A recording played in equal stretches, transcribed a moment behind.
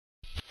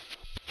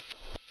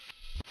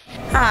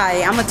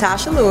Hi, I'm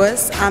LaTasha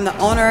Lewis. I'm the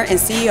owner and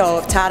CEO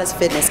of Tadda's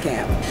Fitness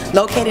Camp,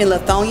 located in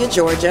Lithonia,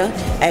 Georgia,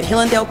 at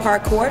Hillendale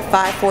Park Court,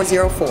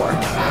 5404.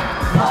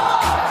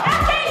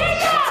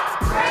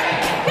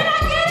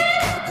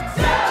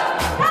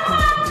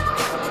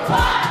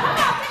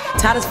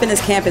 Tadda's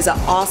Fitness Camp is an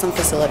awesome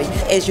facility.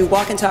 As you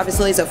walk into our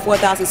facility, it's a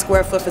 4,000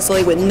 square foot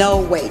facility with no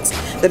weights.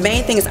 The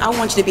main thing is I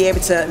want you to be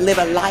able to live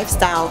a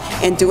lifestyle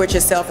and do it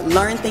yourself.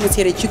 Learn things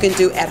here that you can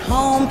do at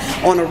home,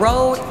 on the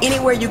road,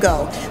 anywhere you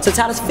go. So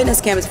Tadda's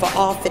Fitness Camp is for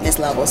all fitness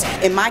levels.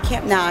 In my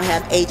camp now, I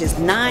have ages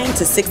 9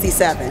 to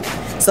 67.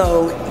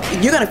 So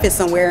you're gonna fit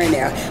somewhere in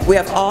there. We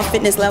have all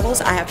fitness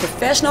levels. I have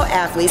professional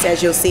athletes,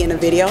 as you'll see in the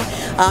video.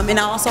 And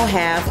I also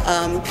have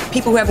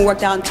people who haven't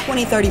worked out in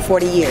 20, 30,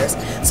 40 years.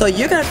 So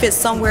you're gonna fit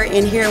somewhere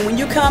in here. And when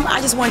you come,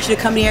 I just want you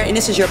to come here, and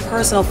this is your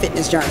personal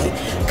fitness journey.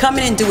 Come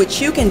in and do what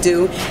you can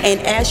do,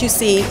 and as you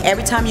see,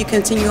 every time you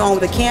continue on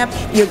with the camp,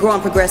 you're growing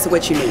and progress to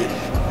what you need.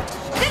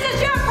 This is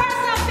your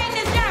personal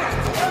fitness journey.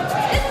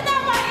 This is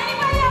not for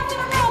anybody else in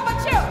the room but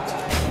you.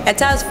 At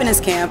Tadda's Fitness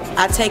Camp,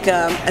 I take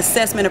an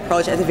assessment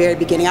approach at the very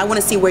beginning. I want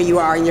to see where you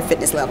are in your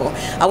fitness level.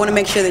 I want to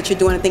make sure that you're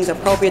doing things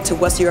appropriate to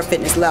what's your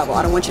fitness level.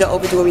 I don't want you to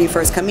overdo it when you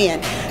first come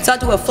in. So I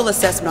do a full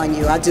assessment on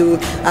you. I do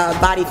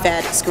body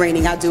fat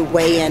screening, I do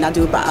weigh-in, I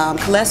do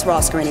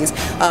cholesterol screenings.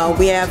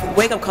 We have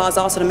wake-up calls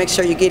also to make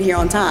sure you get here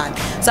on time.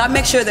 So I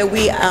make sure that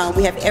we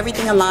have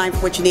everything aligned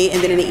for what you need,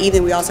 and then in the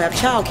evening we also have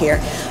child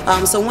care.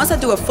 So once I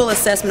do a full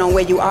assessment on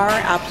where you are,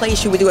 I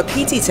place you, we do a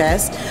PT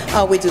test,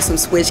 we do some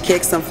switch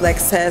kicks, some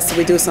flex tests,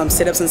 we do some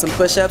sit-ups and some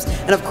push-ups,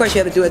 and of course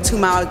you have to do a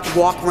 2-mile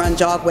walk, run,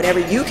 jog, whatever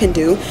you can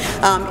do.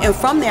 And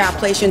from there I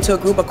place you into a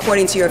group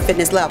according to your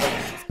fitness level.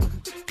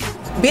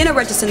 Being a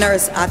registered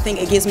nurse, I think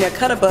it gives me a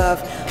cut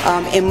above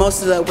in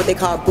most of the what they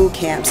call boot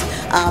camps.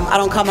 I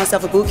don't call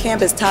myself a boot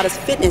camp, it's Tadda's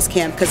Fitness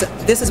Camp, because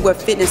this is where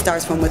fitness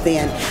starts from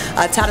within.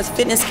 Tadda's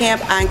Fitness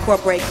Camp, I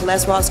incorporate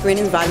cholesterol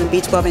screenings, vitamin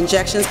B12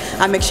 injections.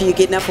 I make sure you're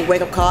getting up for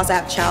wake-up calls. I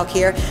have child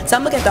care. So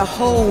I'm looking at the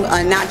whole,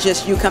 not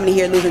just you coming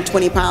here losing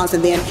 20 pounds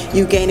and then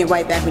you gain it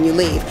right back when you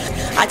leave.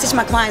 I teach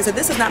my clients that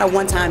this is not a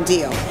one-time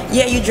deal.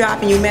 Yeah, you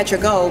drop and you met your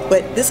goal,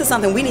 but this is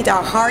something we need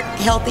our heart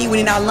healthy, we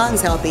need our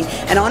lungs healthy,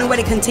 and the only way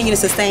to continue to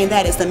sustain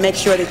that is to make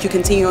sure that you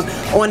continue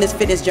on this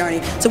fitness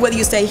journey. So whether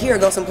you stay here or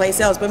go someplace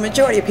else, but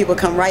majority of people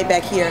come right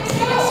back here. I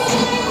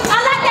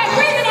like that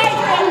breathing,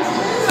 Adrian.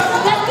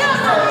 Let's go.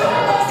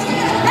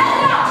 Let's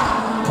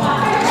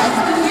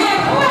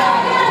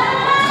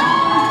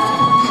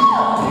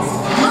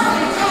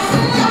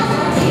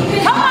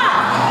go. Come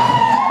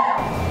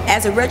on.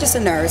 As a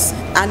registered nurse,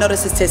 I know the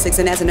statistics,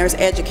 and as a nurse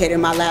educator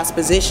in my last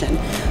position,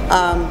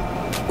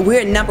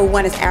 we're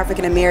 #1 as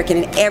African American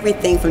in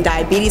everything from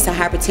diabetes to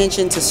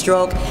hypertension to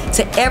stroke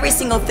to every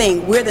single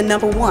thing. We're the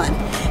 #1,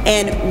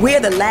 and we're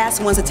the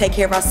last ones to take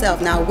care of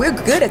ourselves. Now we're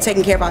good at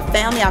taking care of our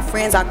family, our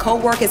friends, our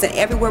co-workers, and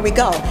everywhere we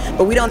go,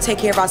 but we don't take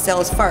care of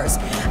ourselves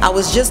first. I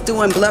was just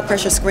doing blood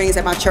pressure screenings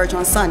at my church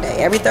on Sunday.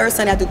 Every third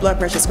Sunday I do blood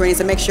pressure screenings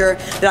to make sure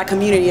that our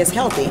community is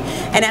healthy.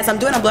 And as I'm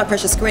doing a blood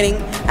pressure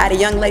screening, I had a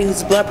young lady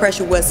whose blood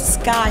pressure was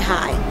sky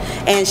high,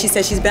 and she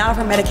said she's been out of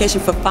her medication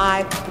for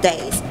 5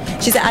 days.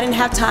 She said, I didn't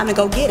have time to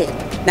go get it.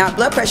 Now,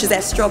 blood pressure is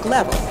at stroke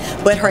level,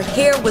 but her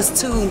hair was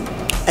to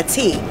a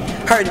T.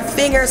 Her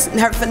fingers,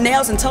 her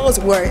nails and toes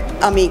were,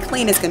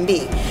 clean as can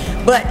be.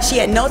 But she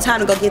had no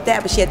time to go get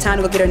that, but she had time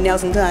to go get her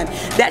nails and done.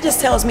 That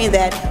just tells me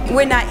that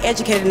we're not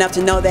educated enough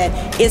to know that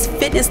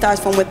fitness starts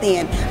from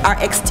within. Our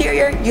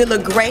exterior, you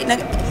look great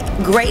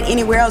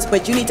anywhere else,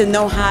 but you need to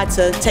know how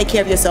to take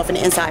care of yourself in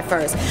the inside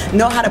first.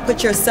 Know how to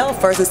put yourself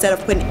first instead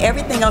of putting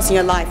everything else in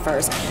your life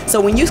first.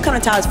 So when you come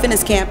to Tadda's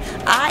Fitness Camp,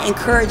 I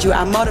encourage you,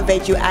 I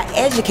motivate you, I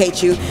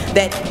educate you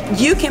that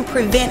you can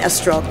prevent a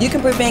stroke, you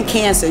can prevent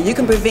cancer, you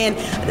can prevent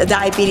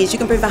diabetes, you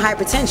can prevent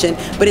hypertension,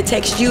 but it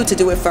takes you to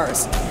do it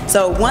first.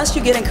 So once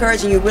you get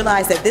encouraged and you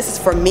realize that this is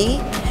for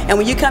me, and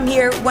when you come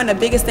here, one of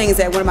the biggest things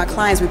that one of my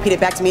clients repeated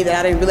back to me that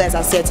I didn't realize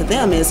I said to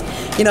them is,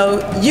 you're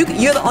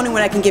the only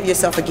one that can give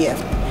yourself a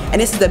gift. And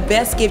this is the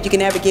best gift you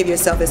can ever give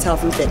yourself is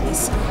health and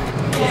fitness. Come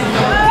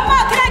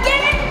on, can I get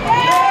it?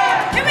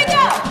 Yeah. Here we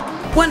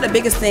go. One of the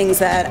biggest things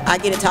that I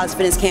get at Tadda's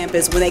Fitness Camp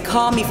is when they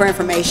call me for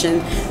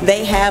information,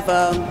 they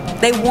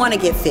want to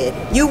get fit.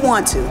 You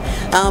want to,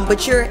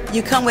 but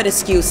you come with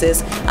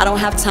excuses. I don't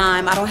have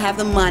time. I don't have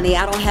the money.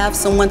 I don't have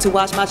someone to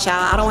watch my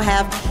child. I don't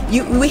have.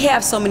 We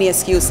have so many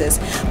excuses.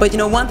 But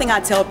one thing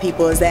I tell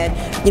people is that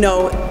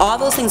all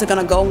those things are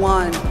going to go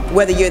on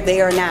whether you're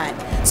there or not.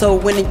 So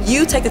when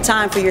you take the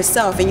time for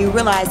yourself and you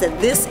realize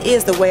that this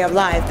is the way of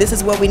life, this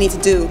is what we need to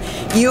do,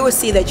 you will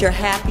see that you're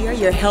happier,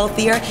 you're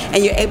healthier,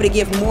 and you're able to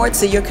give more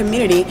to your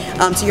community,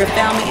 to your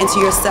family, and to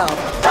yourself.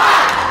 5,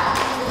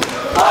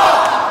 4,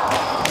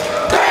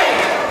 3,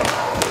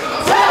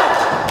 2,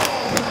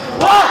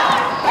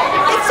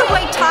 1. It's the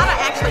way Tadda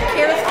actually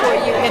cares for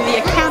you and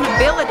the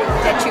accountability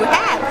that you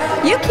have.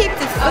 You keep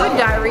the food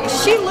diary.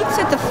 She looks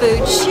at the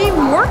food. She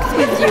works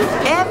with you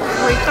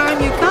every time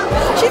you come.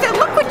 She said,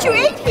 look what you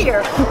ate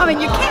here.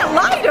 You can't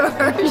lie to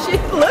her. She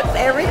looks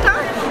every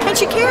time, and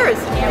she cares.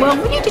 Well,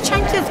 we need to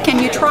change this. Can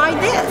you try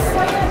this?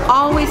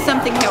 Always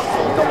something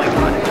helpful going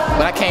on.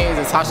 When I came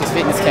to LaTasha's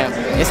fitness camp,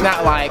 it's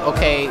not like,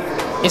 okay,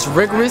 it's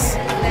rigorous,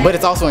 but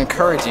it's also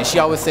encouraging. She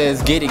always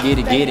says, get it, get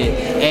it, get it.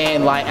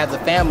 And like as a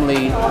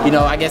family, you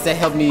know, I guess that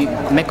helped me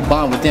make a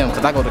bond with them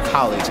because I go to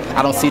college.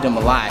 I don't see them a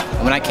lot.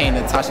 And when I came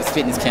to LaTasha's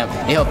fitness camp,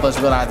 it helped us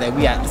realize that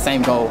we had the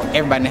same goal.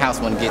 Everybody in the house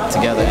want to get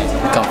together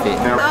and become fit.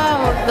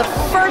 Oh, the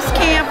first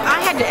camp, I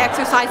had to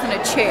exercise in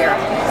a chair.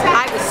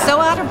 I was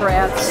so out of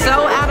breath,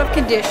 so out of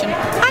condition.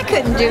 I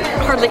couldn't do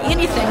hardly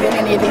anything that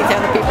any of these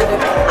other people do.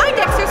 I'd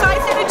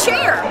exercise in a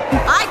chair.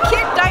 I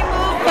kicked, I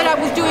moved, but I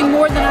was doing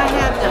more than I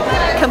had done.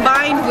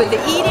 Combined with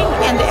the eating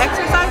and the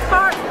exercise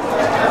part,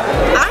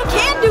 I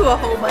can do a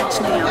whole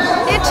bunch now.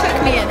 It took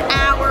me an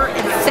hour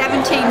and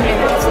 17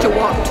 minutes to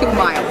walk 2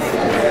 miles.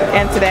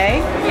 And today?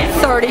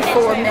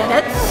 34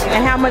 minutes.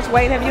 And how much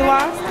weight have you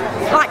lost?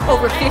 Like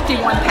over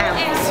 51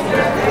 pounds.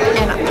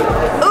 And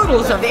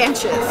oodles of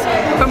inches.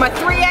 From a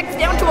 3X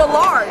down to a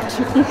large.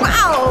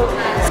 Wow!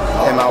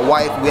 And my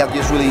wife, we have to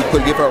just really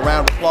give her a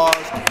round of applause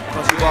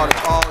because she brought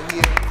us all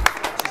here.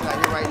 She's not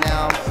here right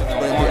now,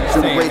 but we're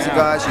super grateful to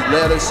God. She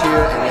led us here,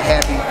 and we're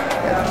happy.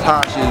 And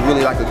LaTasha is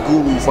really like a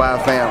guru for our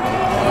family.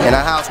 In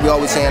our house, we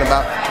always saying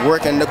about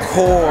working the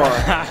core,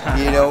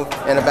 you know,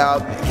 and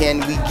about can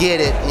we get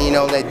it, you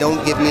know, that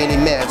don't give me any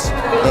mess.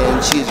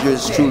 And she has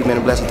just truly been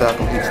a blessing to our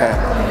complete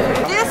family.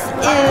 This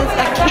is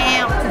a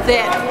camp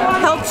that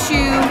helps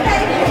you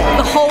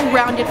the whole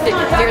rounded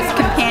figure. There's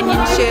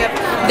companionship,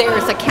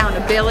 there's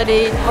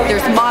accountability,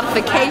 there's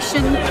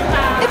modification.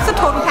 It's a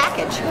total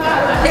package.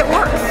 It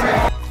works.